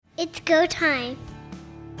It's go time.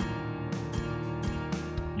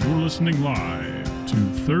 You're listening live to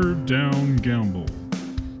Third Down Gamble.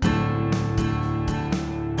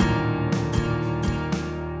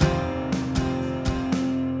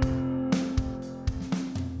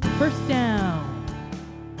 First down.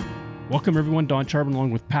 Welcome everyone, Don Charbon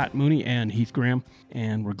along with Pat Mooney and Heath Graham,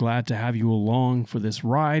 and we're glad to have you along for this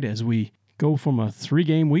ride as we go from a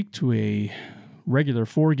 3-game week to a regular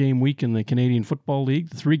 4-game week in the Canadian Football League.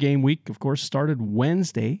 The 3-game week, of course, started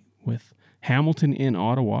Wednesday with Hamilton in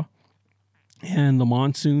Ottawa, and the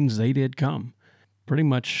Monsoons, they did come. Pretty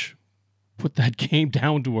much put that game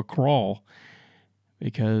down to a crawl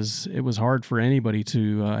because it was hard for anybody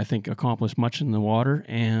to, I think, accomplish much in the water,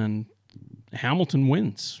 and Hamilton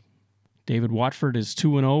wins. David Watford is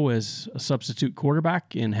 2-0 as a substitute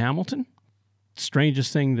quarterback in Hamilton.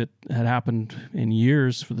 Strangest thing that had happened in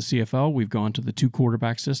years for the CFL, we've gone to the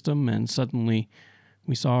 2-quarterback system, and suddenly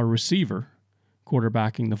we saw a receiver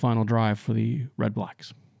quarterbacking the final drive for the Red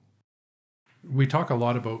Blacks. We talk a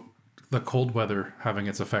lot about the cold weather having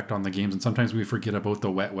its effect on the games, and sometimes we forget about the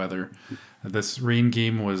wet weather. This rain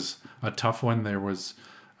game was a tough one. There was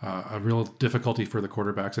a real difficulty for the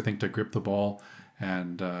quarterbacks, I think, to grip the ball.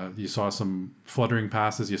 And you saw some fluttering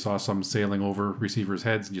passes, you saw some sailing over receivers'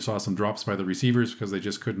 heads, and you saw some drops by the receivers because they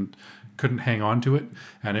just couldn't hang on to it.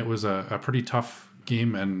 And it was a pretty tough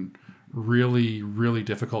game and really, really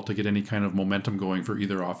difficult to get any kind of momentum going for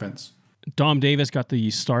either offense. Dom Davis got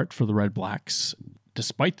the start for the Red Blacks.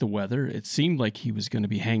 Despite the weather, it seemed like he was going to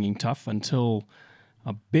be hanging tough until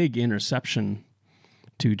a big interception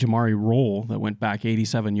to Jamari Roll that went back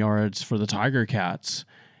 87 yards for the Tiger Cats.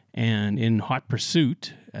 And in hot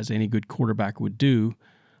pursuit, as any good quarterback would do,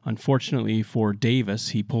 unfortunately for Davis,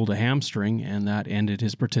 he pulled a hamstring, and that ended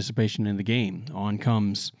his participation in the game. On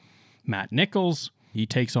comes Matt Nichols. He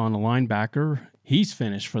takes on a linebacker. He's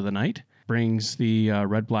finished for the night. Brings the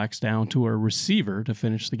Red Blacks down to a receiver to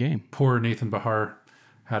finish the game. Poor Nathan Bahar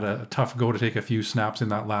had a tough go to take a few snaps in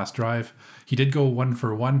that last drive. He did go 1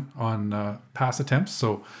 for 1 on pass attempts,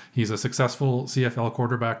 so he's a successful CFL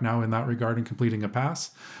quarterback now in that regard in completing a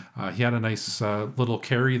pass. He had a nice little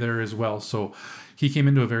carry there as well, so he came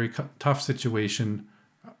into a very tough situation.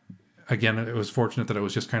 Again, it was fortunate that it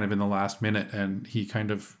was just kind of in the last minute, and he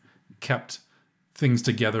kind of kept things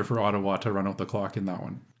together for Ottawa to run out the clock in that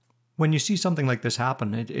one. When you see something like this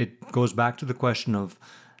happen, it goes back to the question of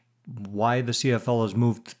why the CFL has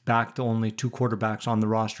moved back to only 2 quarterbacks on the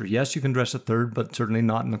roster. Yes, you can dress a third, but certainly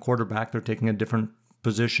not in the quarterback. They're taking a different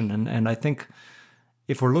position. And I think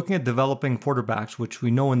if we're looking at developing quarterbacks, which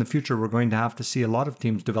we know in the future we're going to have to see a lot of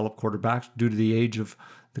teams develop quarterbacks due to the age of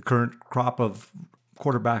the current crop of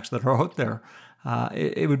quarterbacks that are out there,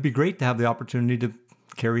 it would be great to have the opportunity to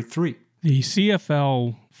carry 3. The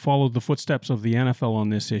CFL followed the footsteps of the NFL on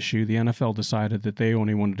this issue. The NFL decided that they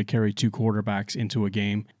only wanted to carry 2 quarterbacks into a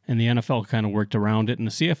game, and the NFL kind of worked around it, and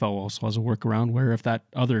the CFL also has a workaround where if that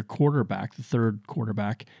other quarterback, the third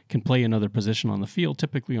quarterback, can play another position on the field,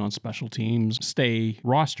 typically on special teams, stay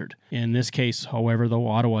rostered. In this case, however, though,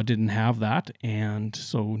 Ottawa didn't have that, and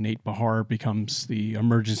so Nate Bahar becomes the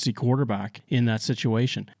emergency quarterback in that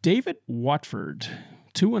situation. David Watford,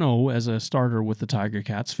 2-0 as a starter with the Tiger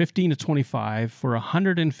Cats, 15-25 for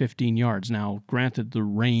 115 yards. Now, granted, the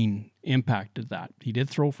rain impacted that. He did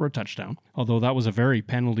throw for a touchdown, although that was a very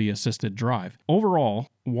penalty-assisted drive. Overall,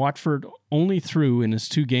 Watford only threw in his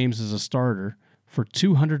 2 games as a starter for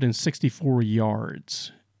 264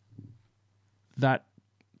 yards. That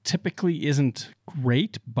typically isn't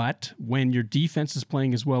great, but when your defense is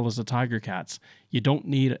playing as well as the Tiger Cats, you don't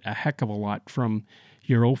need a heck of a lot from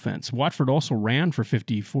your offense. Watford also ran for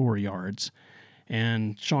 54 yards,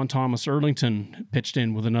 and Sean Thomas Erlington pitched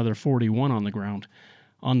in with another 41 on the ground.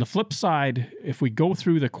 On the flip side, if we go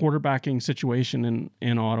through the quarterbacking situation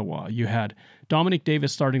in Ottawa, you had Dominic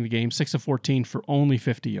Davis starting the game, 6 of 14 for only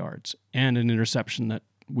 50 yards, and an interception that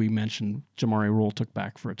we mentioned Jamari Roll took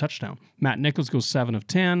back for a touchdown. Matt Nichols goes 7 of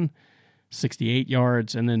 10, 68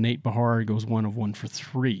 yards, and then Nate Bahar goes 1 of 1 for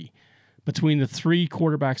 3. Between the 3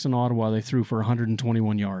 quarterbacks in Ottawa, they threw for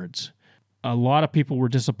 121 yards. A lot of people were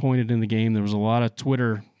disappointed in the game. There was a lot of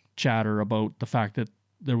Twitter chatter about the fact that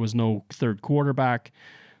there was no third quarterback,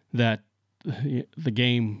 that the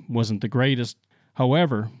game wasn't the greatest.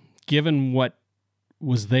 However, given what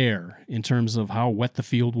was there in terms of how wet the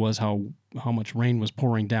field was, how much rain was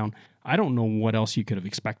pouring down, I don't know what else you could have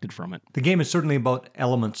expected from it. The game is certainly about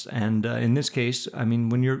elements, and in this case, I mean,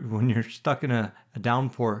 when you're stuck in a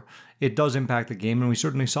downpour, it does impact the game, and we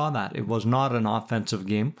certainly saw that. It was not an offensive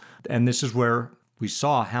game, and this is where we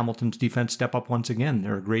saw Hamilton's defense step up once again.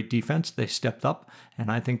 They're a great defense. They stepped up, and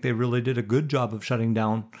I think they really did a good job of shutting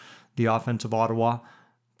down the offense of Ottawa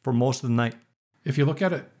for most of the night. If you look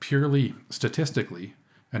at it purely statistically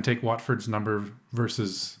and take Watford's number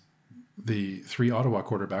versus the 3 Ottawa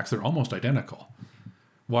quarterbacks, they're almost identical.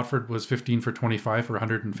 Watford was 15 for 25 for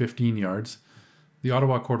 115 yards. The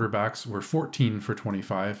Ottawa quarterbacks were 14 for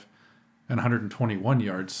 25 and 121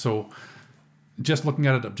 yards. So just looking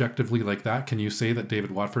at it objectively like that, can you say that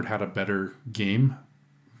David Watford had a better game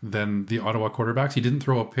than the Ottawa quarterbacks? He didn't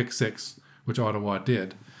throw a pick six, which Ottawa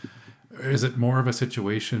did. Is it more of a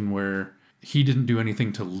situation where he didn't do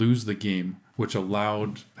anything to lose the game, which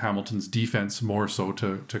allowed Hamilton's defense more so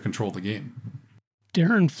to control the game?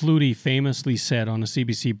 Darren Flutie famously said on a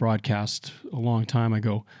CBC broadcast a long time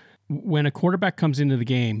ago, when a quarterback comes into the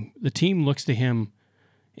game, the team looks to him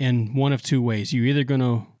in one of two ways. You're either going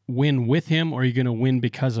to win with him or you're going to win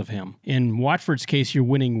because of him. In Watford's case, you're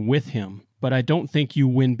winning with him, but I don't think you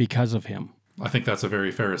win because of him. I think that's a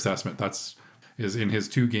very fair assessment. Is in his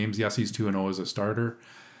 2 games, yes, he's 2-0 as a starter.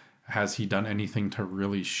 Has he done anything to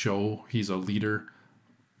really show he's a leader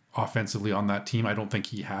offensively on that team? I don't think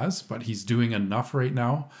he has, but he's doing enough right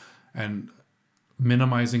now and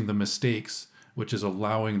minimizing the mistakes, which is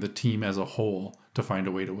allowing the team as a whole to find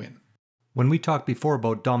a way to win. When we talked before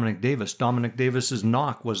about Dominic Davis's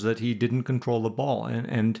knock was that he didn't control the ball.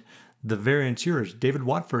 And the variance here is David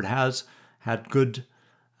Watford has had good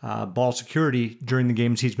ball security during the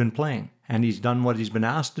games he's been playing. And he's done what he's been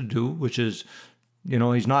asked to do, which is,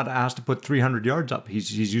 he's not asked to put 300 yards up.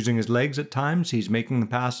 He's using his legs at times. He's making the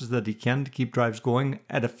passes that he can to keep drives going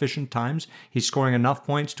at efficient times. He's scoring enough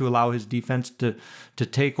points to allow his defense to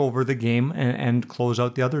take over the game and close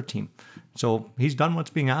out the other team. So he's done what's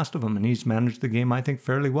being asked of him, and he's managed the game, I think,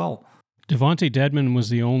 fairly well. Devontae Dedmon was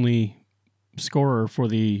the only scorer for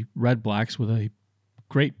the Red Blacks with a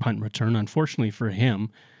great punt return. Unfortunately for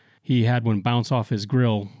him, he had one bounce off his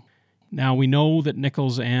grill. Now, we know that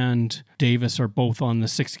Nichols and Davis are both on the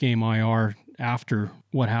 6-game IR after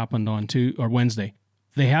what happened on Wednesday.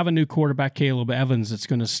 They have a new quarterback, Caleb Evans, that's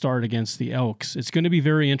going to start against the Elks. It's going to be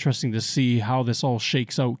very interesting to see how this all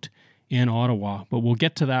shakes out in Ottawa, but we'll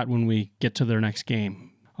get to that when we get to their next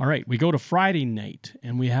game. All right, we go to Friday night,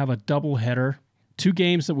 and we have a doubleheader. 2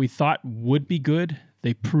 games that we thought would be good,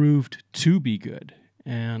 they proved to be good.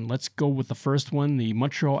 And let's go with the first one, the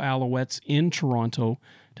Montreal Alouettes in Toronto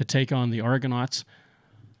to take on the Argonauts.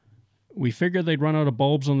 We figured they'd run out of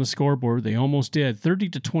bulbs on the scoreboard. They almost did.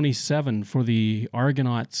 30-27 for the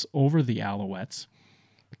Argonauts over the Alouettes.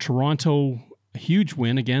 Toronto, a huge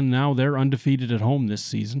win. Again, now they're undefeated at home this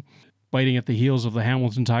season, biting at the heels of the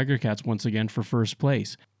Hamilton Tiger Cats once again for first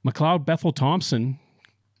place. McLeod Bethel Thompson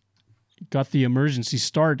got the emergency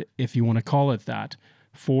start, if you want to call it that,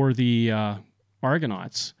 for the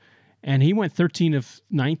Argonauts. And he went 13 of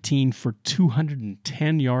 19 for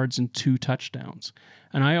 210 yards and 2 touchdowns.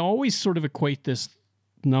 And I always sort of equate this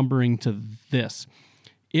numbering to this.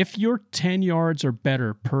 If you're 10 yards or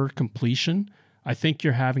better per completion, I think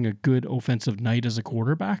you're having a good offensive night as a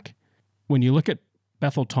quarterback. When you look at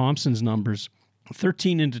Bethel Thompson's numbers,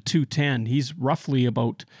 13 into 210, he's roughly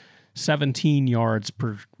about 17 yards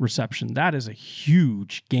per reception. That is a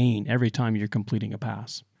huge gain every time you're completing a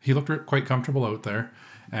pass. He looked quite comfortable out there.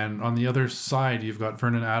 And on the other side, you've got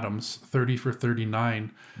Vernon Adams, 30 for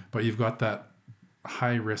 39, but you've got that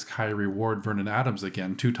high risk, high reward Vernon Adams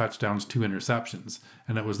again, 2 touchdowns, 2 interceptions.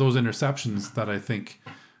 And it was those interceptions that I think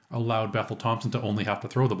allowed Bethel Thompson to only have to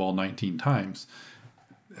throw the ball 19 times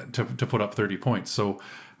to put up 30 points. So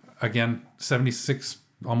again, 76,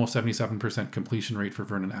 almost 77% completion rate for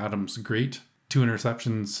Vernon Adams, great. 2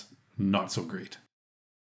 interceptions, not so great.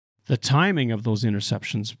 The timing of those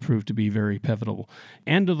interceptions proved to be very pivotal.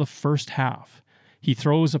 End of the first half, he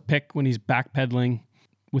throws a pick when he's backpedaling.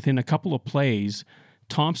 Within a couple of plays,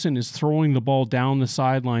 Thompson is throwing the ball down the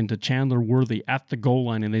sideline to Chandler Worthy at the goal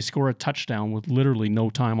line, and they score a touchdown with literally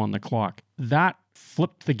no time on the clock. That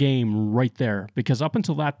flipped the game right there, because up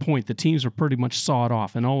until that point, the teams were pretty much sawed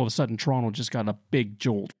off, and all of a sudden, Toronto just got a big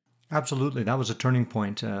jolt. Absolutely. That was a turning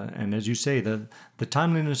point. And as you say, the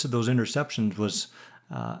timeliness of those interceptions was...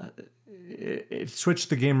 it switched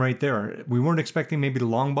the game right there. We weren't expecting maybe the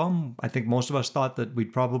long bomb. I think most of us thought that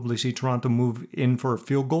we'd probably see Toronto move in for a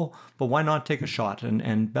field goal, but why not take a shot?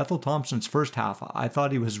 And Bethel Thompson's first half, I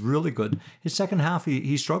thought he was really good. His second half,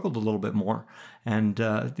 he struggled a little bit more. And,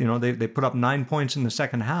 they put up 9 points in the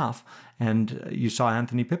second half, and you saw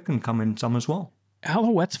Anthony Pipkin come in some as well.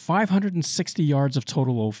 Alouettes, 560 yards of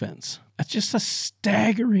total offense. That's just a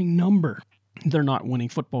staggering number. They're not winning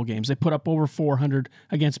football games. They put up over 400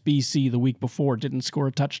 against BC the week before, didn't score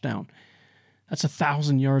a touchdown. That's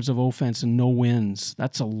 1,000 yards of offense and no wins.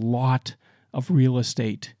 That's a lot of real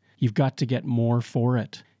estate. You've got to get more for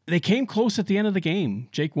it. They came close at the end of the game.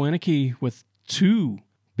 Jake Winicky with 2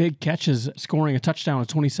 big catches, scoring a touchdown, a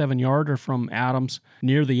 27-yarder from Adams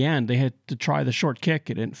near the end. They had to try the short kick.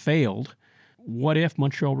 It failed. What if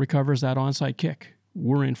Montreal recovers that onside kick?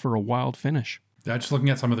 We're in for a wild finish. Yeah, just looking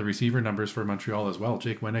at some of the receiver numbers for Montreal as well.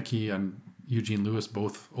 Jake Winicky and Eugene Lewis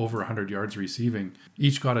both over 100 yards receiving.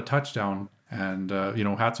 Each got a touchdown. And,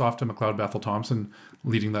 hats off to McLeod Bethel-Thompson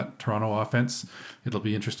leading that Toronto offense. It'll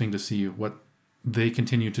be interesting to see what they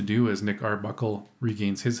continue to do as Nick Arbuckle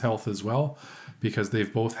regains his health as well, because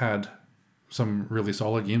they've both had some really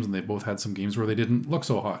solid games and they've both had some games where they didn't look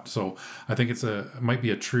so hot. So I think it might be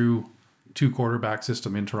a true 2-quarterback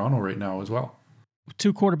system in Toronto right now as well.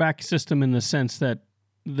 2-quarterback system in the sense that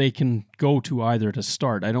they can go to either to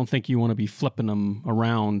start. I don't think you want to be flipping them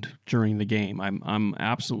around during the game. I'm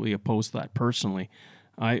absolutely opposed to that personally.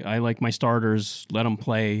 I like my starters, let them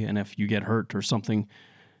play, and if you get hurt or something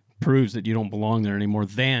proves that you don't belong there anymore,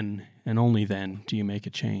 then and only then do you make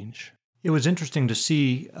a change. It was interesting to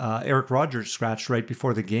see Eric Rogers scratched right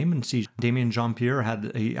before the game and see Damien Jean-Pierre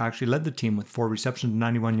he actually led the team with 4 receptions and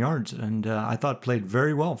 91 yards, and I thought played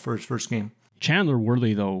very well for his first game. Chandler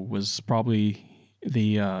Worley, though, was probably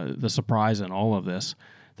the surprise in all of this.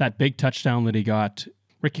 That big touchdown that he got.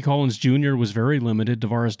 Ricky Collins Jr. was very limited.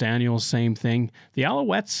 DeVaris Daniels, same thing. The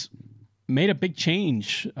Alouettes made a big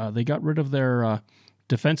change. They got rid of their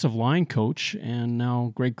defensive line coach, and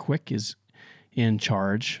now Greg Quick is in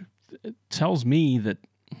charge. It tells me that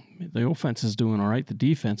the offense is doing all right. The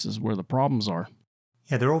defense is where the problems are.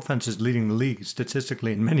 Yeah, their offense is leading the league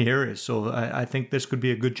statistically in many areas. So I think this could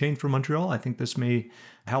be a good change for Montreal. I think this may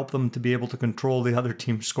help them to be able to control the other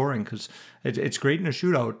team's scoring, because it's great in a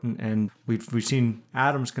shootout. And we've seen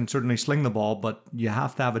Adams can certainly sling the ball, but you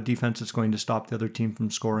have to have a defense that's going to stop the other team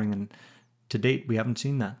from scoring. And to date, we haven't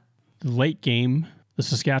seen that. The late game, the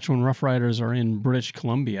Saskatchewan Roughriders are in British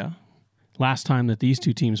Columbia. Last time that these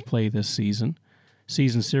two teams play this season.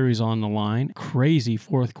 Season series on the line. Crazy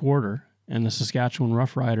fourth quarter. And the Saskatchewan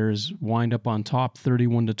Roughriders wind up on top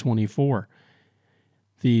 31-24.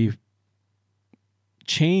 The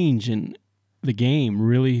change in the game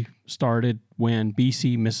really started when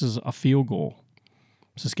BC misses a field goal.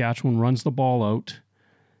 Saskatchewan runs the ball out.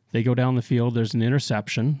 They go down the field. There's an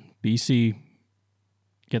interception. BC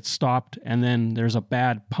gets stopped, and then there's a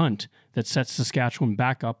bad punt that sets Saskatchewan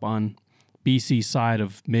back up on BC's side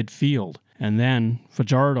of midfield. And then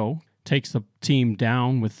Fajardo takes the team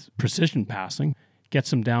down with precision passing, gets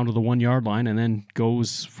them down to the 1-yard line, and then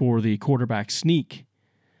goes for the quarterback sneak.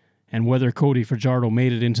 And whether Cody Fajardo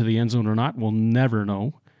made it into the end zone or not, we'll never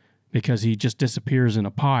know, because he just disappears in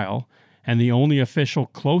a pile. And the only official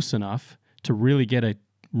close enough to really get a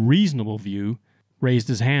reasonable view raised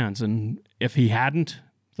his hands. And if he hadn't,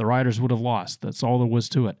 the Riders would have lost. That's all there was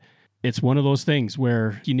to it. It's one of those things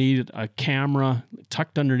where you need a camera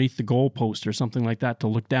tucked underneath the goalpost or something like that to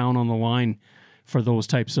look down on the line for those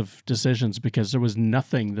types of decisions, because there was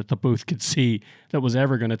nothing that the booth could see that was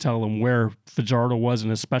ever going to tell them where Fajardo was,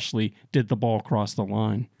 and especially did the ball cross the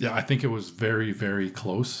line. Yeah, I think it was very, very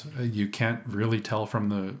close. You can't really tell from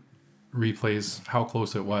the replays how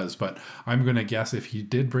close it was, but I'm going to guess if he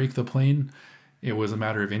did break the plane, it was a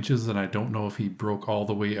matter of inches, and I don't know if he broke all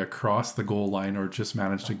the way across the goal line or just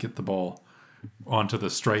managed to get the ball onto the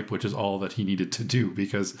stripe, which is all that he needed to do,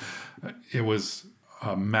 because it was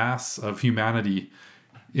a mass of humanity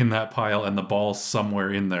in that pile and the ball somewhere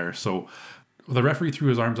in there. So the referee threw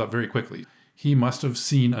his arms up very quickly. He must have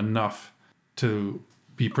seen enough to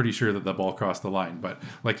be pretty sure that the ball crossed the line. But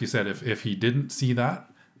like you said, if he didn't see that,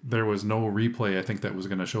 there was no replay, I think, that was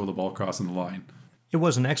going to show the ball crossing the line. It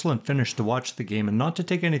was an excellent finish to watch the game, and not to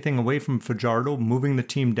take anything away from Fajardo moving the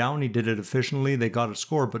team down. He did it efficiently. They got a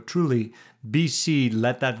score, but truly, BC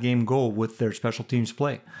let that game go with their special teams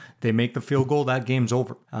play. They make the field goal, that game's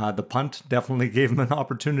over. The punt definitely gave them an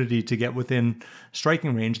opportunity to get within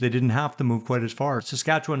striking range. They didn't have to move quite as far.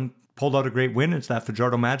 Saskatchewan pulled out a great win. It's that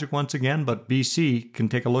Fajardo magic once again, but BC can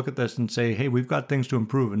take a look at this and say, hey, we've got things to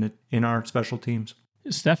improve in our special teams.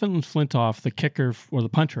 Stefan Flintoff, the kicker, or the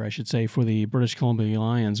punter, I should say, for the British Columbia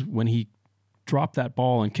Lions, when he dropped that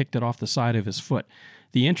ball and kicked it off the side of his foot,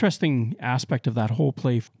 the interesting aspect of that whole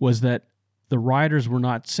play was that the Riders were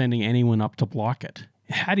not sending anyone up to block it.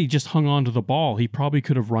 Had he just hung on to the ball, he probably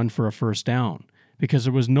could have run for a first down, because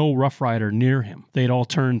there was no Rough Rider near him. They'd all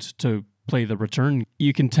turned to play the return.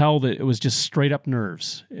 You can tell that it was just straight up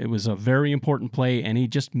nerves. It was a very important play, and he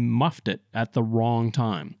just muffed it at the wrong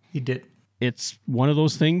time. He did. It's one of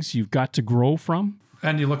those things you've got to grow from.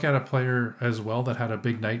 And you look at a player as well that had a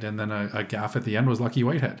big night and then a gaff at the end was Lucky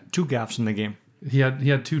Whitehead. 2 gaffes in the game. He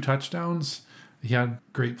had 2 touchdowns. He had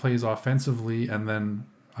great plays offensively, and then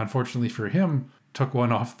unfortunately for him, took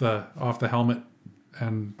one off the helmet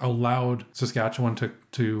and allowed Saskatchewan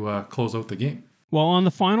to close out the game. Well, on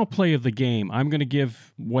the final play of the game, I'm going to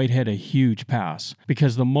give Whitehead a huge pass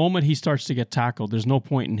because the moment he starts to get tackled, there's no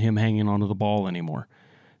point in him hanging onto the ball anymore.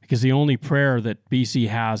 Because the only prayer that BC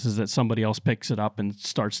has is that somebody else picks it up and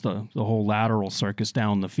starts the whole lateral circus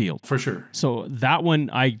down the field. For sure. So that one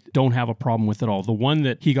I don't have a problem with at all. The one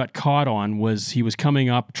that he got caught on was he was coming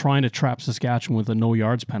up trying to trap Saskatchewan with a no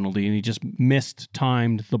yards penalty, and he just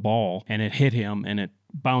timed the ball, and it hit him, and it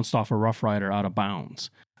bounced off a Rough Rider out of bounds.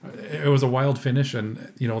 It was a wild finish,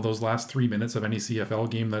 and those last 3 minutes of any CFL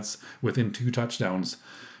game that's within 2 touchdowns,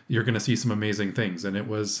 you're going to see some amazing things. And it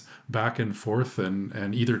was back and forth,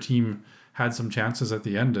 and either team had some chances at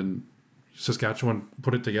the end, and Saskatchewan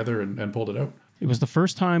put it together and pulled it out. It was the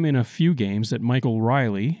first time in a few games that Michael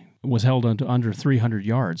Riley was held under 300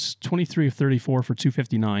 yards, 23 of 34 for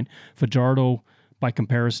 259. Fajardo, by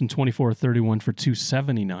comparison, 24 of 31 for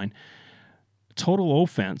 279. Total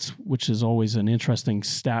offense, which is always an interesting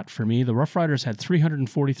stat for me, the Rough Riders had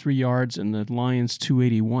 343 yards and the Lions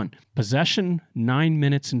 281. Possession, 9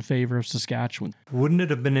 minutes in favor of Saskatchewan. Wouldn't it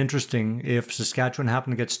have been interesting if Saskatchewan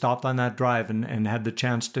happened to get stopped on that drive and had the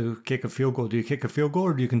chance to kick a field goal? Do you kick a field goal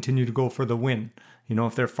or do you continue to go for the win?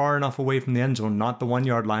 If they're far enough away from the end zone, not the 1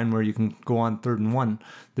 yard line where you can go on 3rd and 1,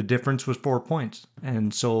 the difference was 4 points.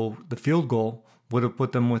 And so the field goal would have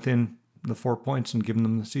put them within the 4 points and given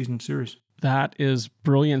them the season series. That is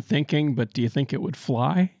brilliant thinking, but do you think it would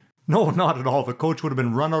fly? No, not at all. The coach would have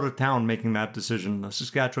been run out of town making that decision. The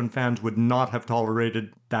Saskatchewan fans would not have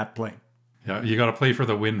tolerated that play. Yeah, you got to play for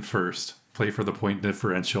the win first. Play for the point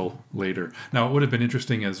differential later. Now, it would have been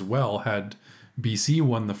interesting as well had BC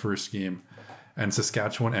won the first game and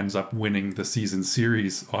Saskatchewan ends up winning the season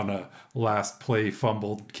series on a last play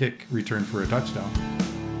fumbled kick return for a touchdown.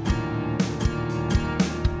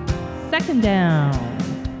 2nd down.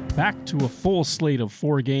 Back to a full slate of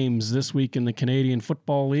 4 games this week in the Canadian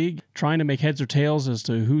Football League. Trying to make heads or tails as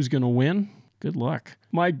to who's going to win. Good luck.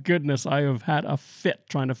 My goodness, I have had a fit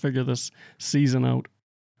trying to figure this season out.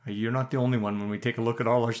 You're not the only one when we take a look at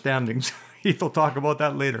all our standings. Heath will talk about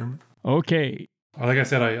that later. Okay. Like I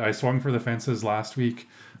said, I swung for the fences last week.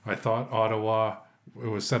 I thought Ottawa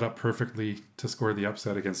was set up perfectly to score the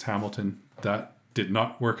upset against Hamilton. That did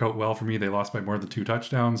not work out well for me. They lost by more than 2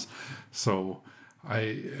 touchdowns. So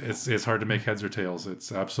it's hard to make heads or tails.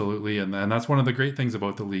 It's absolutely, and that's one of the great things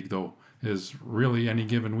about the league, though, is really any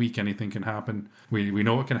given week anything can happen. We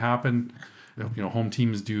know it can happen. Home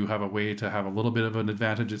teams do have a way to have a little bit of an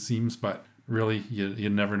advantage, it seems, but really you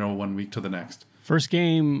never know one week to the next. First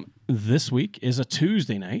game this week is a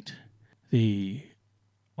Tuesday night. The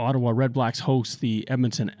Ottawa Redblacks host the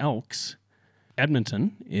Edmonton Elks.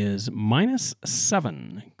 Edmonton is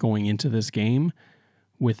 -7 going into this game,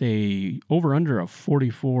 with a over-under of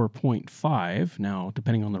 44.5. Now,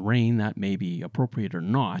 depending on the rain, that may be appropriate or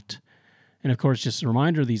not. And of course, just a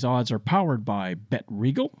reminder, these odds are powered by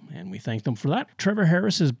BetRegal, and we thank them for that. Trevor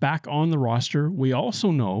Harris is back on the roster. We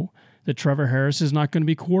also know that Trevor Harris is not going to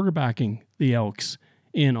be quarterbacking the Elks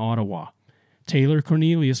in Ottawa. Taylor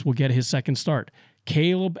Cornelius will get his second start.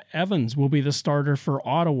 Caleb Evans will be the starter for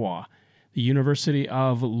Ottawa. The University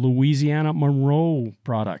of Louisiana Monroe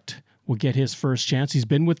product will get his first chance. He's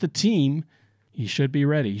been with the team. He should be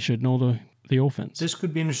ready. He should know the offense. This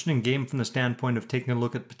could be an interesting game from the standpoint of taking a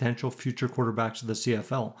look at potential future quarterbacks of the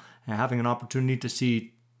CFL and having an opportunity to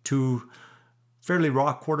see 2 fairly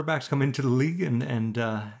raw quarterbacks come into the league and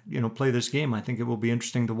play this game. I think it will be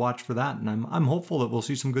interesting to watch for that, and I'm hopeful that we'll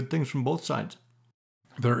see some good things from both sides.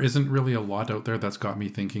 There isn't really a lot out there that's got me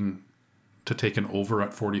thinking to take an over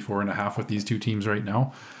at 44.5 with these 2 teams right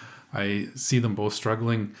now. I see them both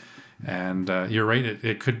struggling. And you're right,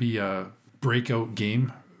 it could be a breakout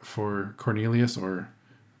game for Cornelius or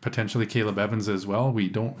potentially Caleb Evans as well. We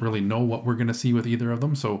don't really know what we're going to see with either of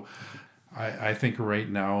them. So I think right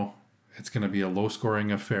now it's going to be a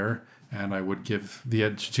low-scoring affair, and I would give the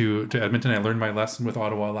edge to Edmonton. I learned my lesson with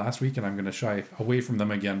Ottawa last week, and I'm going to shy away from them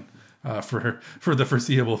again for the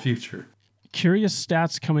foreseeable future. Curious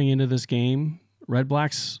stats coming into this game.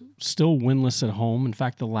 Redblacks still winless at home. In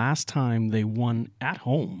fact, the last time they won at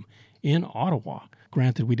home in Ottawa,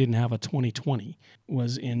 granted we didn't have a 2020,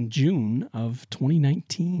 was in June of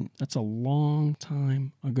 2019. That's a long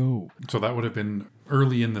time ago. So that would have been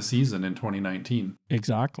early in the season in 2019.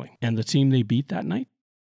 Exactly. And the team they beat that night?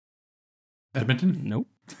 Edmonton? Nope.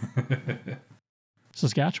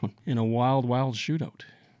 Saskatchewan in a wild shootout.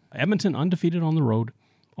 Edmonton undefeated on the road.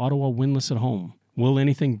 Ottawa winless at home. Will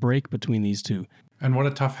anything break between these two? And what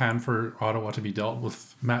a tough hand for Ottawa to be dealt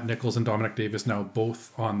with Matt Nichols and Dominic Davis now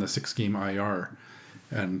both on the 6-game IR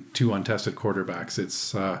and 2 untested quarterbacks.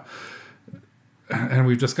 It's and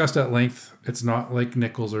we've discussed at length, it's not like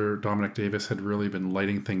Nichols or Dominic Davis had really been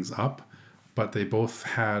lighting things up, but they both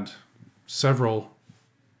had several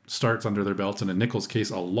starts under their belts, and in Nichols' case,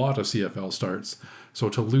 a lot of CFL starts. So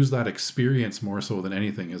to lose that experience more so than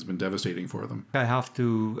anything has been devastating for them. I have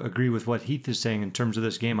to agree with what Heath is saying in terms of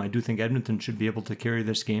this game. I do think Edmonton should be able to carry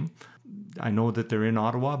this game. I know that they're in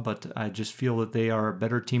Ottawa, but I just feel that they are a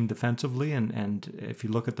better team defensively. And if you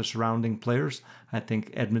look at the surrounding players, I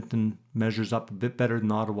think Edmonton measures up a bit better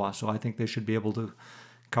than Ottawa. So I think they should be able to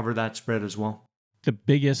cover that spread as well. The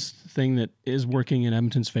biggest thing that is working in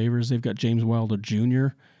Edmonton's favor is they've got James Wilder Jr.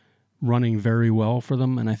 running very well for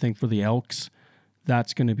them. And I think for the Elks,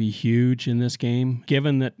 that's going to be huge in this game.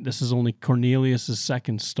 Given that this is only Cornelius'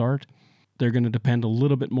 second start, they're going to depend a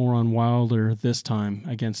little bit more on Wilder this time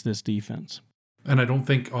against this defense. And I don't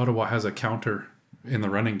think Ottawa has a counter in the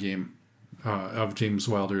running game of James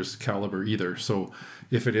Wilder's caliber either. So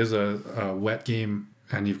if it is a wet game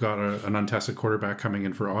and you've got an untested quarterback coming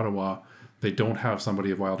in for Ottawa, they don't have somebody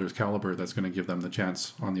of Wilder's caliber that's going to give them the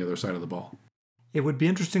chance on the other side of the ball. It would be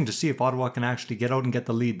interesting to see if Ottawa can actually get out and get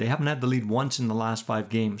the lead. They haven't had the lead once in the last 5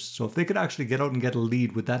 games. So if they could actually get out and get a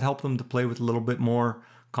lead, would that help them to play with a little bit more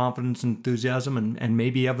confidence and enthusiasm? And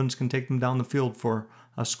maybe Evans can take them down the field for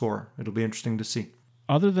a score. It'll be interesting to see.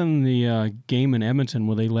 Other than the game in Edmonton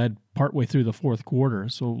where they led partway through the fourth quarter,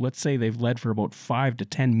 so let's say they've led for about 5 to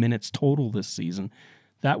 10 minutes total this season,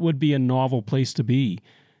 that would be a novel place to be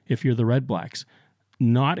if you're the Red Blacks.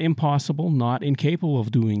 Not impossible, not incapable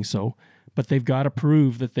of doing so, but they've got to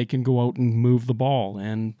prove that they can go out and move the ball.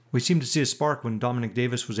 And we seem to see a spark when Dominic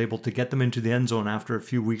Davis was able to get them into the end zone after a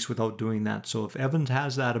few weeks without doing that. So if Evans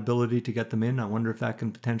has that ability to get them in, I wonder if that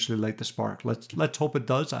can potentially light the spark. Let's hope it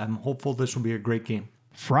does. I'm hopeful this will be a great game.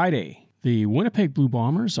 Friday, the Winnipeg Blue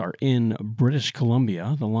Bombers are in British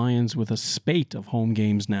Columbia. The Lions with a spate of home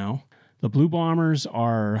games now. The Blue Bombers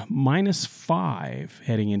are -5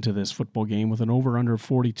 heading into this football game with an over-under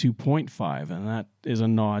 42.5, and that is a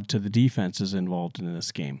nod to the defenses involved in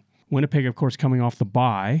this game. Winnipeg, of course, coming off the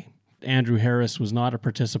bye. Andrew Harris was not a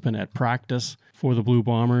participant at practice for the Blue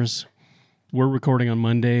Bombers. We're recording on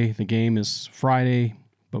Monday. The game is Friday,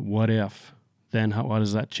 but what if? Then how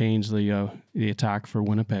does that change the attack for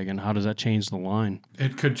Winnipeg, and how does that change the line?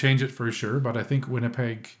 It could change it for sure, but I think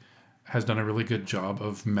Winnipeg has done a really good job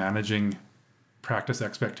of managing practice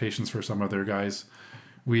expectations for some of their guys.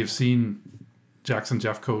 We have seen Jackson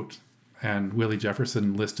Jeffcoat and Willie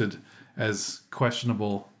Jefferson listed as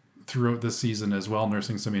questionable throughout this season as well,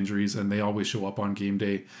 nursing some injuries, and they always show up on game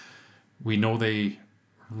day. We know they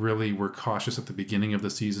really were cautious at the beginning of the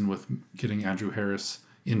season with getting Andrew Harris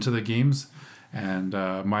into the games, and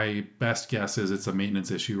my best guess is it's a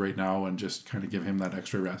maintenance issue right now and just kind of give him that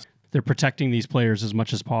extra rest. They're protecting these players as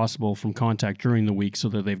much as possible from contact during the week so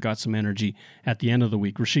that they've got some energy at the end of the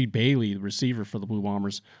week. Rasheed Bailey, the receiver for the Blue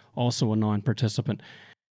Bombers, also a non-participant.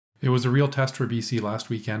 It was a real test for BC last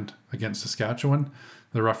weekend against Saskatchewan.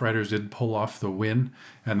 The Rough Riders did pull off the win,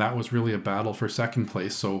 and that was really a battle for second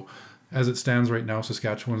place. So as it stands right now,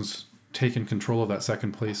 Saskatchewan's taken control of that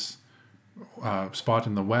second place spot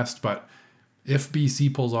in the West. But if BC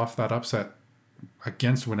pulls off that upset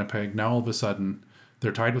against Winnipeg, now all of a sudden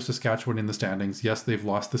they're tied with Saskatchewan in the standings. Yes, they've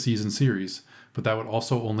lost the season series, but that would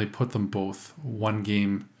also only put them both 1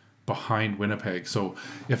 game behind Winnipeg. So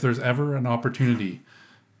if there's ever an opportunity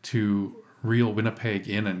to reel Winnipeg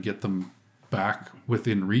in and get them back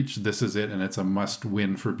within reach, this is it, and it's a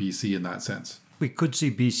must-win for BC in that sense. We could see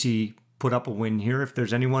BC put up a win here if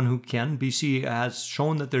there's anyone who can. BC has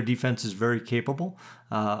shown that their defense is very capable.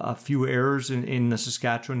 A few errors in the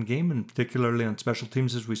Saskatchewan game, and particularly on special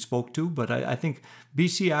teams as we spoke to, but I think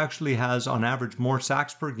BC actually has on average more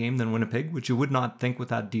sacks per game than Winnipeg, which you would not think with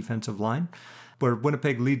that defensive line. Where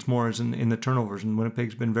Winnipeg leads more is in the turnovers, and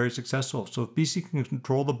Winnipeg's been very successful. So if BC can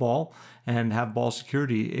control the ball and have ball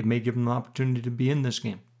security, it may give them an opportunity to be in this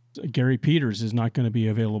game. Gary Peters is not going to be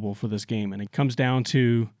available for this game, and it comes down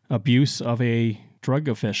to abuse of a drug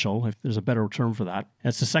official, if there's a better term for that.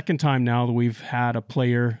 It's the second time now that we've had a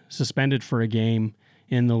player suspended for a game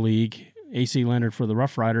in the league. AC Leonard for the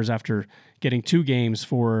Rough Riders, after getting 2 games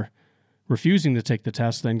for refusing to take the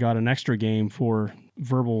test, then got an extra game for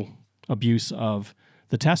verbal abuse of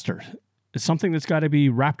the tester. It's something that's got to be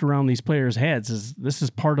wrapped around these players' heads. This is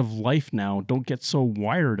part of life now. Don't get so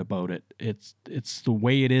wired about it. It's the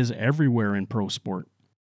way it is everywhere in pro sport.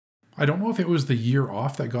 I don't know if it was the year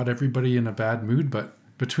off that got everybody in a bad mood, but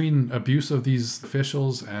between abuse of these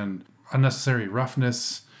officials and unnecessary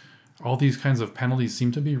roughness, all these kinds of penalties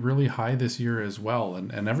seem to be really high this year as well.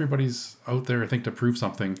 And everybody's out there, I think, to prove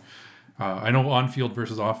something. I know on-field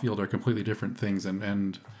versus off-field are completely different things.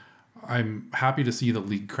 And I'm happy to see the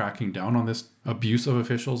league cracking down on this abuse of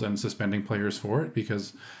officials and suspending players for it,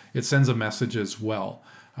 because it sends a message as well.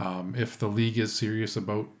 If the league is serious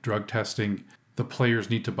about drug testing, the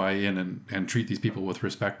players need to buy in and treat these people with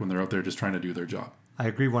respect when they're out there just trying to do their job. I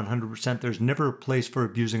agree 100%. There's never a place for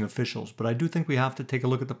abusing officials, but I do think we have to take a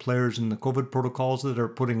look at the players and the COVID protocols that are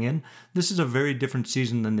putting in. This is a very different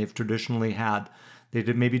season than they've traditionally had. They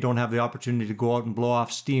maybe don't have the opportunity to go out and blow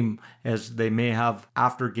off steam as they may have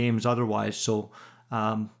after games otherwise. So,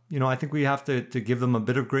 I think we have to give them a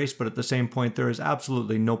bit of grace, but at the same point, there is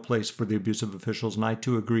absolutely no place for the abusive officials, and I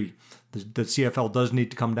too agree. The CFL does need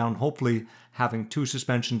to come down. Hopefully, having 2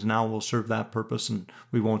 suspensions now will serve that purpose, and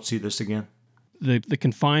we won't see this again. The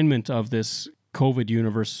confinement of this COVID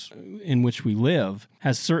universe in which we live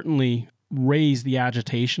has certainly raised the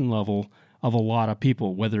agitation level of a lot of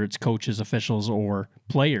people, whether it's coaches, officials, or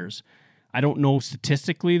players. I don't know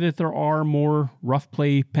statistically that there are more rough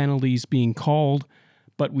play penalties being called,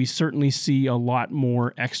 but we certainly see a lot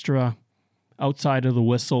more extra outside of the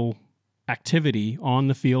whistle activity on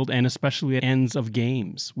the field, and especially at ends of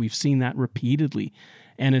games. We've seen that repeatedly.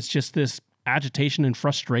 And it's just this agitation and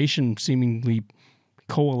frustration seemingly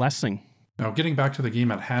coalescing. Now, getting back to the game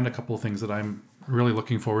at hand, a couple of things that I'm really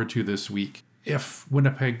looking forward to this week. If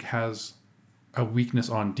Winnipeg has a weakness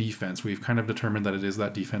on defense, we've kind of determined that it is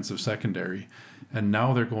that defensive secondary. And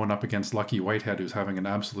now they're going up against Lucky Whitehead, who's having an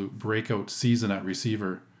absolute breakout season at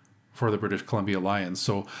receiver for the British Columbia Lions.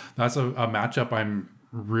 So that's a matchup I'm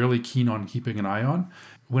really keen on keeping an eye on.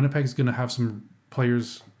 Winnipeg's going to have some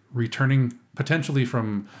players returning potentially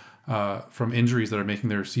from injuries that are making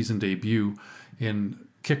their season debut in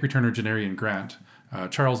kick returner Janarian Grant.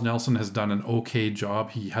 Charles Nelson has done an okay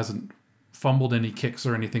job. He hasn't fumbled any kicks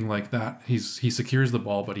or anything like that. He secures the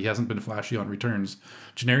ball, but he hasn't been flashy on returns.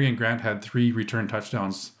 Janarian Grant had 3 return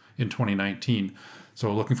touchdowns in 2019.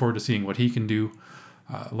 So looking forward to seeing what he can do.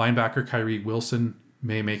 Linebacker Kyrie Wilson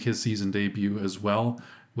may make his season debut as well,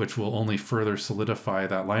 which will only further solidify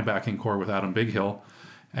that linebacking core with Adam Bighill.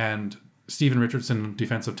 And Stephen Richardson,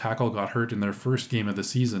 defensive tackle, got hurt in their first game of the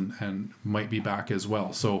season and might be back as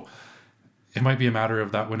well. So it might be a matter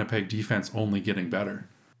of that Winnipeg defense only getting better.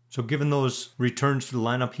 So given those returns to the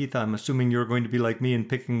lineup, Heath, I'm assuming you're going to be like me and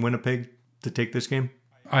picking Winnipeg to take this game?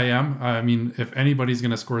 I am. I mean, if anybody's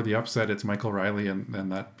going to score the upset, it's Michael Riley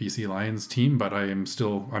and that BC Lions team, but I'm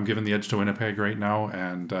giving the edge to Winnipeg right now,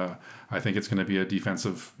 and I think it's going to be a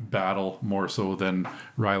defensive battle more so than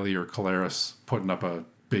Riley or Collaros putting up a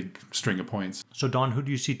big string of points. So Don, who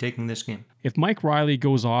do you see taking this game? If Mike Riley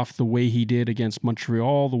goes off the way he did against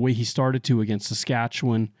Montreal, the way he started to against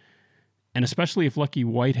Saskatchewan, and especially if Lucky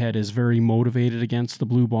Whitehead is very motivated against the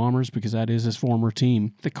Blue Bombers, because that is his former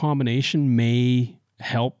team, the combination may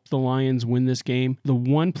help the Lions win this game. The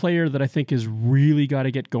one player that I think has really got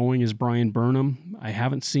to get going is Brian Burnham. I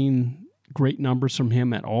haven't seen great numbers from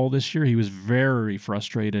him at all this year. He was very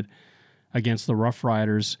frustrated against the Rough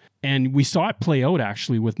Riders. And we saw it play out,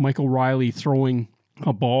 actually, with Michael Riley throwing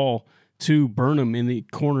a ball to Burnham in the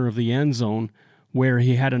corner of the end zone, where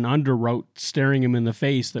he had an under route staring him in the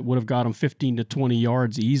face that would have got him 15 to 20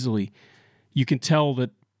 yards easily. You can tell that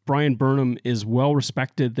Brian Burnham is well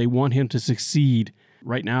respected. They want him to succeed.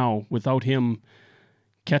 Right now, without him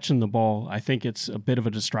catching the ball, I think it's a bit of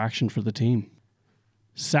a distraction for the team.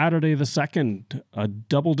 Saturday the 2nd, a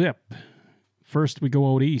double dip. First, we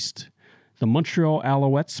go out east. The Montreal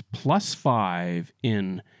Alouettes +5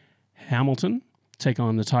 in Hamilton take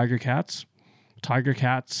on the Tiger Cats. Tiger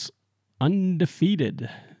Cats undefeated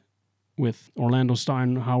with Orlando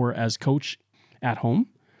Steinhauer as coach at home.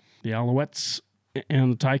 The Alouettes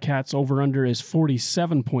and the Ticats over-under is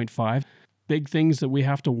 47.5. Big things that we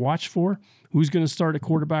have to watch for. Who's going to start at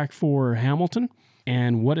quarterback for Hamilton?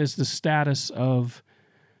 And what is the status of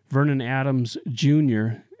Vernon Adams Jr.,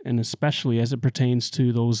 and especially as it pertains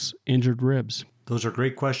to those injured ribs? Those are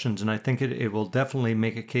great questions, and I think it will definitely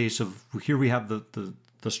make a case of, here we have the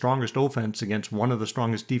strongest offense against one of the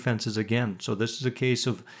strongest defenses again. So this is a case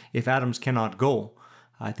of, if Adams cannot go,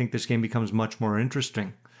 I think this game becomes much more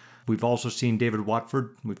interesting. We've also seen David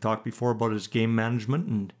Watford. We've talked before about his game management,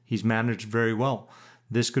 and he's managed very well.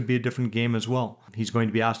 This could be a different game as well. He's going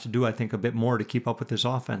to be asked to do, I think, a bit more to keep up with this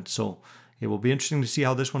offense. So it will be interesting to see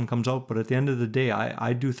how this one comes out. But at the end of the day,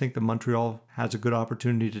 I do think that Montreal has a good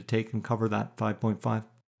opportunity to take and cover that 5.5.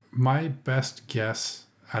 My best guess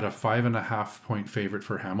at a 5.5 point favorite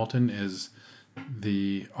for Hamilton is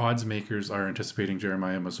the odds makers are anticipating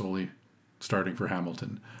Jeremiah Masoli starting for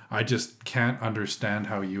Hamilton. I just can't understand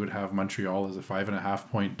how you would have Montreal as a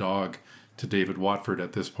 5.5-point dog to David Watford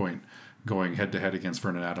at this point, going head-to-head against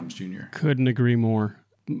Vernon Adams Jr. Couldn't agree more.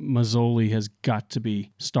 Mazzoli has got to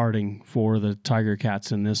be starting for the Tiger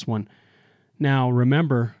Cats in this one. Now,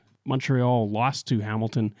 remember, Montreal lost to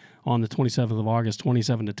Hamilton on the 27th of August,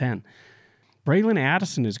 27-10. Braylon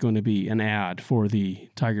Addison is going to be an ad for the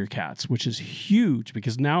Tiger Cats, which is huge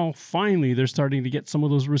because now finally they're starting to get some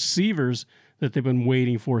of those receivers that they've been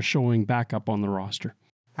waiting for showing back up on the roster.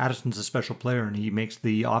 Addison's a special player, and he makes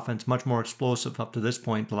the offense much more explosive up to this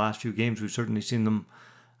point. The last few games, we've certainly seen them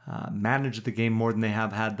manage the game more than they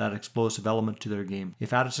have had that explosive element to their game.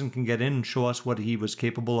 If Addison can get in and show us what he was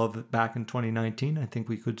capable of back in 2019, I think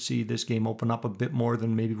we could see this game open up a bit more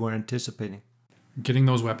than maybe we're anticipating. Getting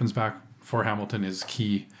those weapons back for Hamilton is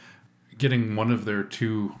key. Getting one of their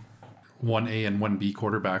two 1A and 1B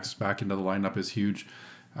quarterbacks back into the lineup is huge.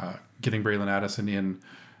 Getting Braylon Addison in,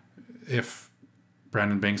 if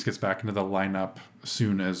Brandon Banks gets back into the lineup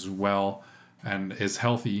soon as well and is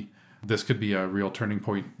healthy, this could be a real turning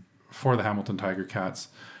point for the Hamilton Tiger Cats.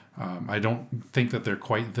 I don't think that they're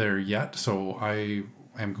quite there yet, so I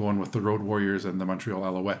am going with the Road Warriors and the Montreal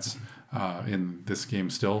Alouettes in this game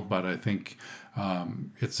still, but I think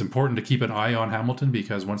it's important to keep an eye on Hamilton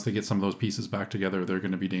because once they get some of those pieces back together, they're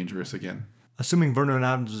going to be dangerous again. Assuming Vernon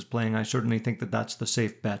Adams is playing, I certainly think that that's the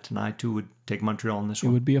safe bet, and I too would take Montreal in this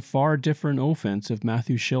one. It would be a far different offense if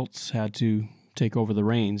Matthew Schultz had to take over the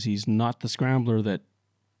reins. He's not the scrambler that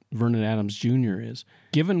Vernon Adams Jr. is.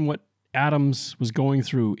 Given what Adams was going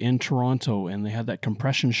through in Toronto, and they had that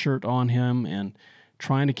compression shirt on him and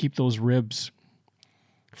trying to keep those ribs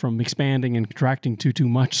from expanding and contracting too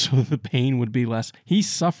much so the pain would be less. He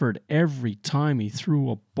suffered every time he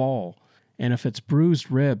threw a ball. And if it's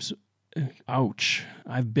bruised ribs, ouch.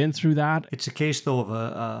 I've been through that. It's a case, though, of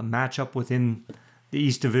a matchup within the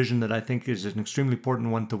East Division that I think is an extremely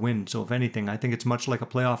important one to win. So if anything, I think it's much like a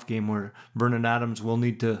playoff game where Vernon Adams will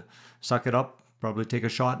need to suck it up, probably take a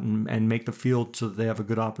shot and make the field so that they have a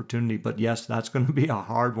good opportunity. But yes, that's going to be a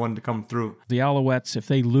hard one to come through. The Alouettes, if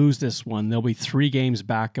they lose this one, they'll be 3 games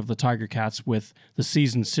back of the Tiger Cats with the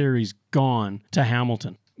season series gone to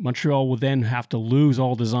Hamilton. Montreal will then have to lose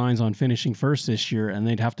all designs on finishing first this year, and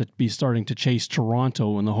they'd have to be starting to chase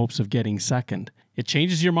Toronto in the hopes of getting second. It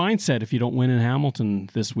changes your mindset if you don't win in Hamilton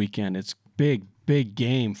this weekend. It's big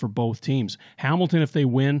game for both teams. Hamilton, if they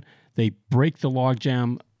win, they break the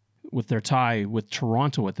logjam with their tie with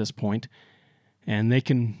Toronto at this point, and they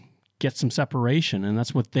can get some separation, and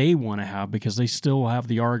that's what they want to have because they still have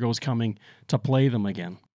the Argos coming to play them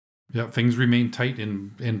again. Yeah, things remain tight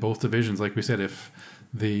in both divisions. Like we said, if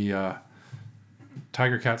the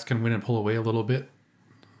Tiger Cats can win and pull away a little bit,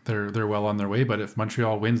 they're well on their way. But if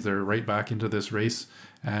Montreal wins, they're right back into this race,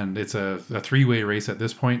 and it's a 3-way race at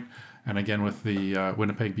this point. And again, with the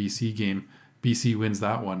Winnipeg BC game, BC wins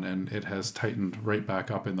that one, and it has tightened right back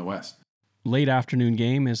up in the West. Late afternoon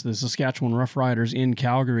game is the Saskatchewan Roughriders in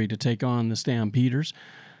Calgary to take on the Stampeders.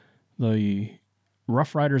 The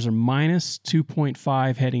Roughriders are minus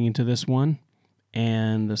 2.5 heading into this one,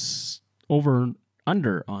 and the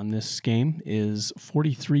over-under on this game is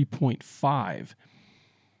 43.5.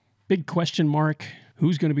 Big question mark,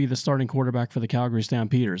 who's going to be the starting quarterback for the Calgary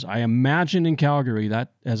Stampeders? I imagine in Calgary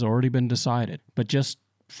that has already been decided, but just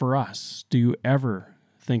for us, do you ever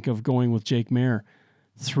think of going with Jake Maier?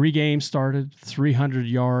 3 games started, 300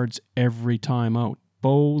 yards every time out.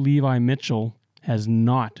 Bo Levi Mitchell has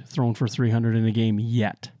not thrown for 300 in a game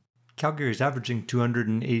yet. Calgary is averaging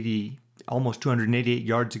 280, almost 288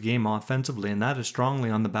 yards a game offensively, and that is strongly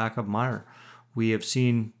on the back of Maier. We have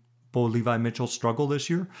seen Bo Levi Mitchell struggle this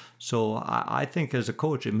year, so I think as a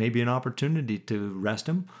coach, it may be an opportunity to rest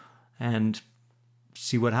him and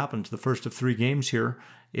see what happens. The first of 3 games here.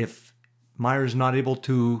 If Maier is not able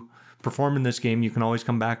to perform in this game, you can always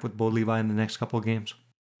come back with Bo Levi in the next couple of games.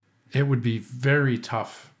 It would be very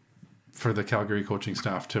tough for the Calgary coaching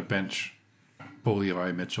staff to bench Bo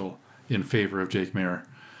Levi Mitchell in favor of Jake Maier.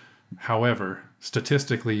 However,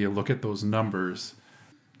 statistically, you look at those numbers,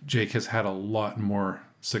 Jake has had a lot more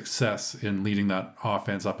success in leading that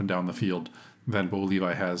offense up and down the field than Bo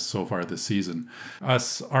Levi has so far this season.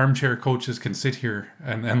 Us armchair coaches can sit here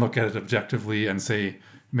and look at it objectively and say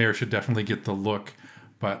Maier should definitely get the look,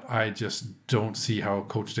 but I just don't see how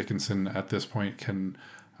Coach Dickinson at this point can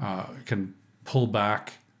pull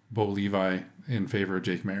back Bo Levi in favor of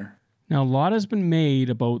Jake Maier. Now, a lot has been made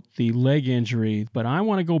about the leg injury, but I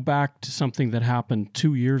want to go back to something that happened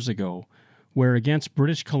 2 years ago, where against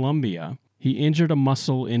British Columbia, he injured a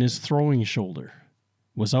muscle in his throwing shoulder.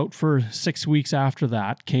 Was out for 6 weeks after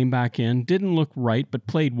that, came back in, didn't look right, but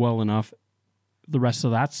played well enough the rest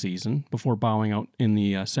of that season before bowing out in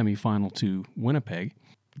the semifinal to Winnipeg.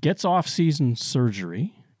 Gets off-season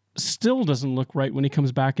surgery. Still doesn't look right when he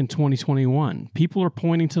comes back in 2021. People are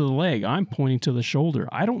pointing to the leg. I'm pointing to the shoulder.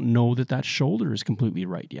 I don't know that shoulder is completely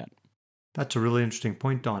right yet. That's a really interesting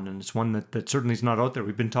point, Don, and it's one that certainly is not out there.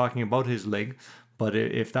 We've been talking about his leg, but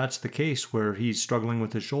if that's the case where he's struggling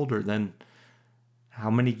with his shoulder, then how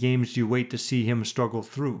many games do you wait to see him struggle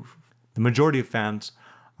through? The majority of fans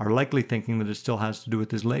are likely thinking that it still has to do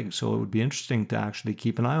with his leg, so it would be interesting to actually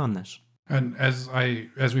keep an eye on this. And as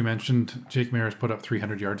we mentioned, Jake Maier has put up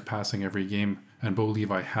 300 yards passing every game, and Bo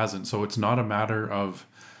Levi hasn't. So it's not a matter of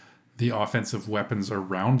the offensive weapons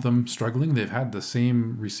around them struggling. They've had the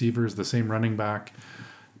same receivers, the same running back,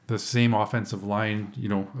 the same offensive line,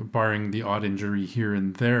 barring the odd injury here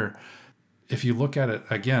and there. If you look at it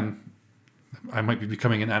again, I might be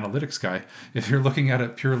becoming an analytics guy. If you're looking at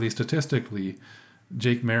it purely statistically,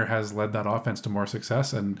 Jake Maier has led that offense to more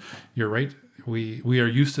success. And you're right. We are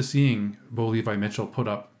used to seeing Bo Levi Mitchell put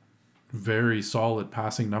up very solid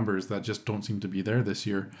passing numbers that just don't seem to be there this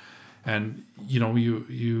year. And,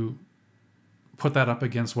 you put that up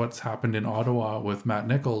against what's happened in Ottawa with Matt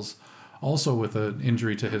Nichols, also with an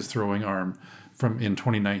injury to his throwing arm in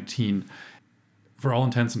 2019. For all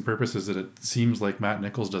intents and purposes, it seems like Matt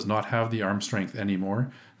Nichols does not have the arm strength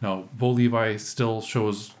anymore. Now, Bo Levi still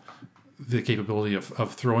shows the capability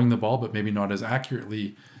of throwing the ball, but maybe not as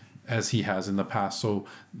accurately as he has in the past. So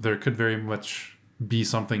there could very much be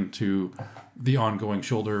something to the ongoing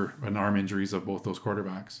shoulder and arm injuries of both those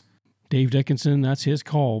quarterbacks. Dave Dickenson, that's his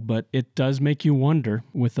call, but it does make you wonder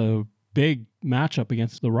with a big matchup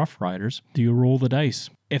against the Rough Riders, do you roll the dice?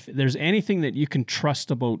 If there's anything that you can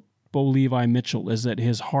trust about Bo Levi Mitchell is that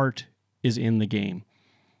his heart is in the game.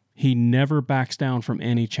 He never backs down from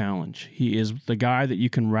any challenge. He is the guy that you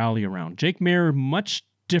can rally around. Jake Maier, much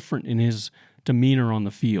different in his demeanor on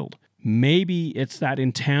the field. Maybe it's that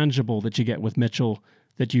intangible that you get with Mitchell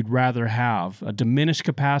that you'd rather have, a diminished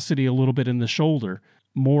capacity a little bit in the shoulder,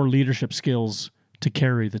 more leadership skills to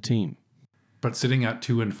carry the team. But sitting at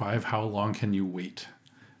 2-5, how long can you wait?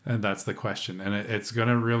 And that's the question. And it's going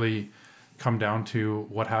to really come down to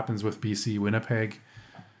what happens with BC Winnipeg.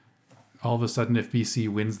 All of a sudden, if BC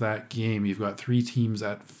wins that game, you've got 3 teams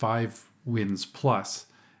at 5 wins plus,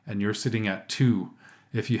 and you're sitting at 2.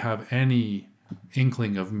 If you have any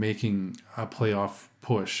inkling of making a playoff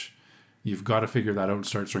push, you've got to figure that out and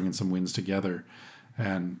start stringing some wins together.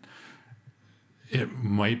 And it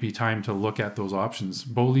might be time to look at those options.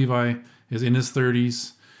 Bo Levi is in his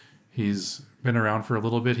 30s. He's been around for a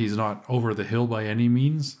little bit. He's not over the hill by any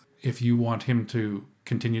means. If you want him to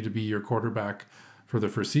continue to be your quarterback for the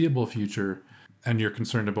foreseeable future and you're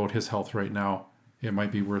concerned about his health right now, it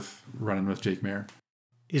might be worth running with Jake Maier.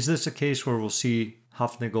 Is this a case where we'll see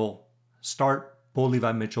Hufnagel start Bo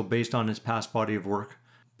Levi Mitchell based on his past body of work,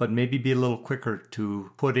 but maybe be a little quicker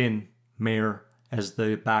to put in Maier as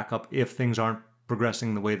the backup if things aren't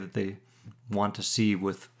progressing the way that they want to see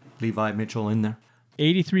with Levi Mitchell in there?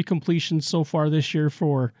 83 completions so far this year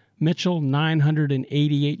for Mitchell,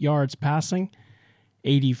 988 yards passing.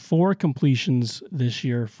 84 completions this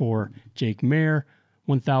year for Jake Maier,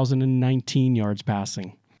 1,019 yards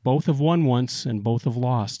passing. Both have won once and both have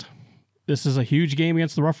lost. This is a huge game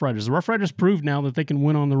against the Rough Riders. The Rough Riders proved now that they can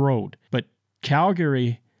win on the road. But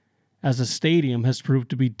Calgary, as a stadium, has proved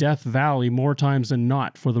to be Death Valley more times than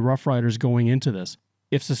not for the Rough Riders going into this.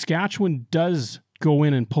 If Saskatchewan does go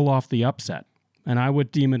in and pull off the upset, and I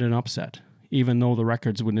would deem it an upset, even though the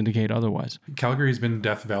records would indicate otherwise. Calgary's been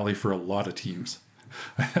Death Valley for a lot of teams.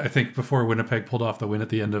 I think before Winnipeg pulled off the win at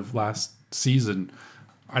the end of last season,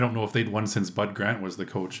 I don't know if they'd won since Bud Grant was the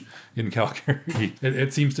coach in Calgary.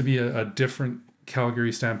 It seems to be a different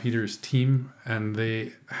Calgary Stampeders team, and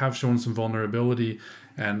they have shown some vulnerability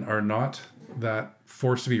and are not that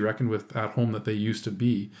force to be reckoned with at home that they used to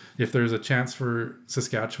be. If there's a chance for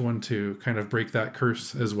Saskatchewan to kind of break that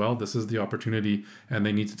curse as well, this is the opportunity, and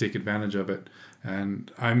they need to take advantage of it.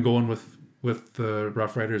 And I'm going with the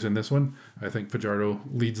Rough Riders in this one. I think Fajardo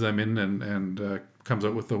leads them in and comes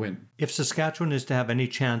out with the win. If Saskatchewan is to have any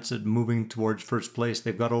chance at moving towards first place,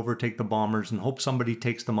 they've got to overtake the Bombers and hope somebody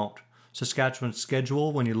takes them out. Saskatchewan's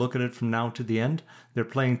schedule, when you look at it from now to the end, they're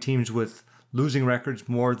playing teams with losing records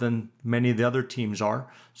more than many of the other teams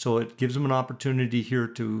are. So it gives them an opportunity here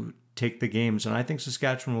to take the games. And I think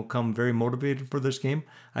Saskatchewan will come very motivated for this game.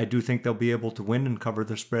 I do think they'll be able to win and cover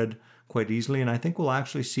the spread quite easily. And I think we'll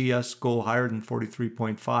actually see us go higher than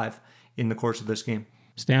 43.5 in the course of this game.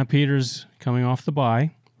 Stampeders coming off the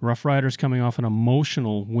bye. Rough Riders coming off an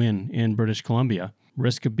emotional win in British Columbia.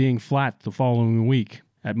 risk of being flat the following week.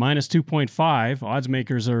 At minus 2.5, odds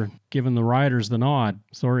makers are giving the Riders the nod.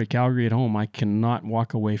 Sorry, Calgary at home. I cannot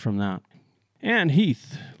walk away from that. And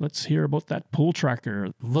Heath, let's hear about that pull tracker.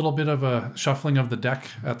 A little bit of a shuffling of the deck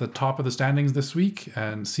at the top of the standings this week,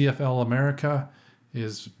 and CFL America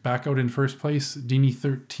is back out in first place. Dini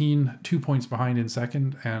 13, 2 points behind in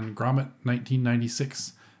second, and Grommet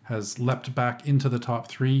 1996 has leapt back into the top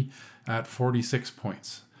three at 46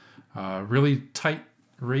 points. Really tight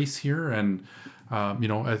race here, and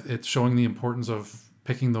it's showing the importance of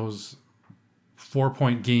picking those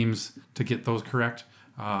 4-point games to get those correct,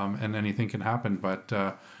 and anything can happen. But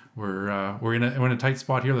we're in a tight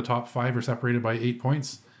spot here. The top five are separated by 8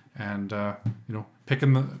 points, and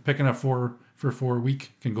picking a 4-for-4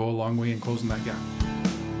 week can go a long way in closing that gap.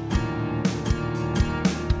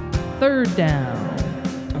 Third down.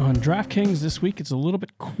 On DraftKings this week, it's a little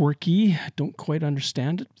bit quirky. Don't quite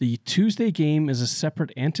understand it. The Tuesday game is a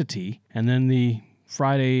separate entity, and then the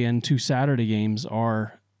Friday and 2 Saturday games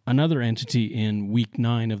are another entity in Week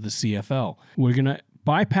 9 of the CFL. We're going to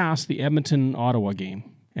bypass the Edmonton-Ottawa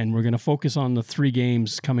game, and we're going to focus on the 3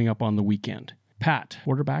 games coming up on the weekend. Pat,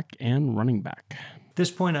 quarterback and running back. At this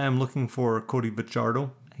point, I am looking for Cody Vichardo.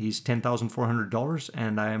 He's $10,400,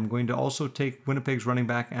 and I am going to also take Winnipeg's running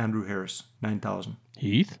back, Andrew Harris, $9,000.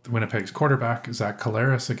 Heath? Winnipeg's quarterback, Zach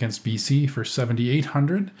Collaros, against BC for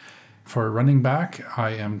 $7,800. For running back,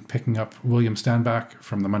 I am picking up William Stanback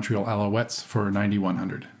from the Montreal Alouettes for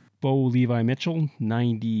 $9,100. Bo Levi Mitchell,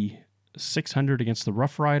 $9,600 against the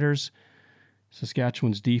Rough Riders.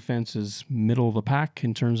 Saskatchewan's defense is middle of the pack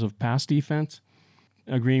in terms of pass defense.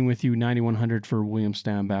 Agreeing with you, $9,100 for William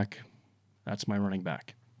Stanback. That's my running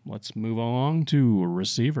back. Let's move along to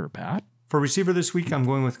receiver, Pat. For receiver this week, I'm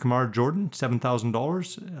going with Kamar Jordan,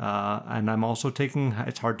 $7,000. And I'm also taking,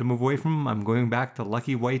 it's hard to move away from him, I'm going back to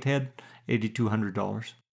Lucky Whitehead,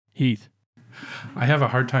 $8,200. Heath. I have a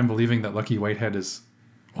hard time believing that Lucky Whitehead is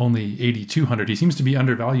only $8,200. He seems to be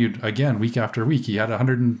undervalued again week after week. He had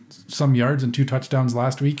 100 and some yards and 2 touchdowns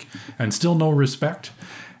last week and still no respect.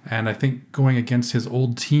 And I think going against his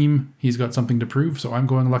old team, he's got something to prove. So I'm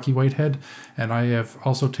going Lucky Whitehead. And I have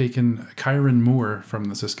also taken Kyron Moore from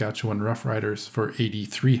the Saskatchewan Roughriders for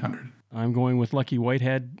 $8,300. I'm going with Lucky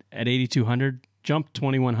Whitehead at $8,200, jumped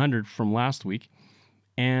 $2,100 from last week.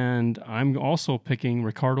 And I'm also picking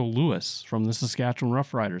Ricardo Lewis from the Saskatchewan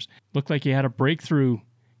Roughriders. Looked like he had a breakthrough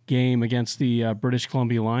game against the British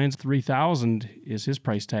Columbia Lions. $3,000 is his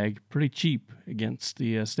price tag. Pretty cheap against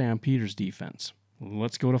the Stampeders defense.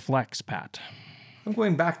 Let's go to flex, Pat. I'm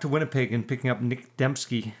going back to Winnipeg and picking up Nick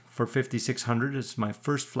Dembski for $5,600. It's my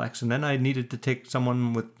first flex. And then I needed to take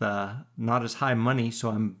someone with not as high money,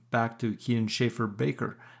 so I'm back to Kean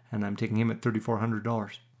Schaefer-Baker, and I'm taking him at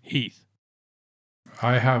 $3,400. Heath.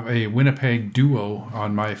 I have a Winnipeg duo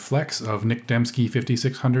on my flex of Nick Dembski,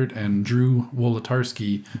 $5,600, and Drew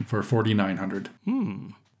Wolodarski for $4,900.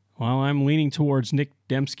 Well, I'm leaning towards Nick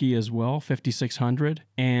Dembski as well, $5,600.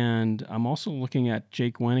 And I'm also looking at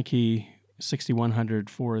Jake Wenicky, $6,100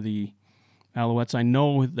 for the Alouettes. I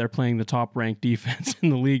know they're playing the top-ranked defense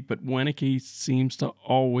in the league, but Wenicky seems to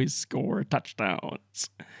always score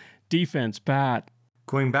touchdowns. Defense, Pat.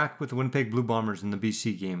 Going back with the Winnipeg Blue Bombers in the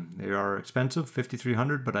BC game. They are expensive,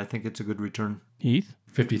 $5,300, but I think it's a good return. Heath?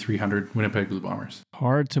 $5,300, Winnipeg Blue Bombers.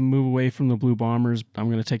 Hard to move away from the Blue Bombers.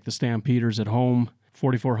 I'm going to take the Stampeders at home.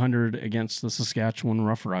 $4,400 against the Saskatchewan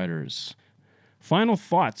Roughriders. Final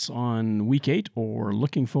thoughts on Week 8 or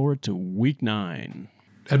looking forward to Week 9?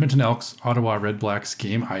 Edmonton Elks, Ottawa Red Blacks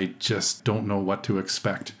game, I just don't know what to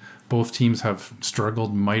expect. Both teams have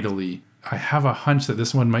struggled mightily. I have a hunch that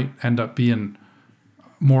this one might end up being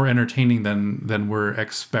more entertaining than we're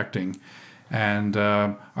expecting. And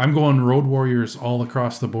I'm going Road Warriors all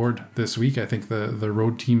across the board this week. I think the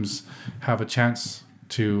road teams have a chance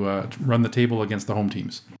to run the table against the home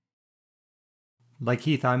teams. Like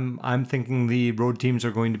Heath, I'm thinking the road teams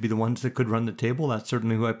are going to be the ones that could run the table. That's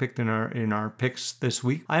certainly who I picked in our picks this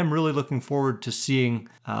week. I am really looking forward to seeing,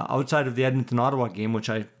 outside of the Edmonton-Ottawa game, which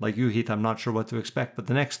I, like you, Heath, I'm not sure what to expect, but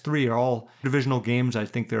the next 3 are all divisional games. I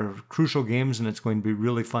think they're crucial games, and it's going to be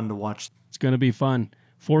really fun to watch. It's going to be fun.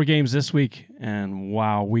 4 games this week, and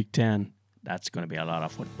wow, Week 10, that's going to be a lot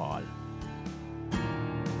of football.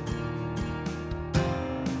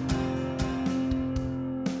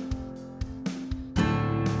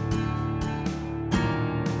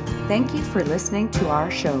 Thank you for listening to our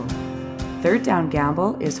show. Third Down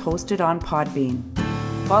Gamble is hosted on Podbean.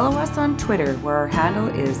 Follow us on Twitter, where our handle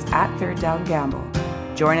is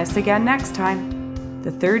 @ThirdDownGamble. Join us again next time.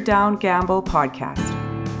 The Third Down Gamble Podcast.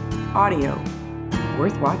 Audio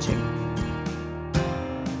worth watching.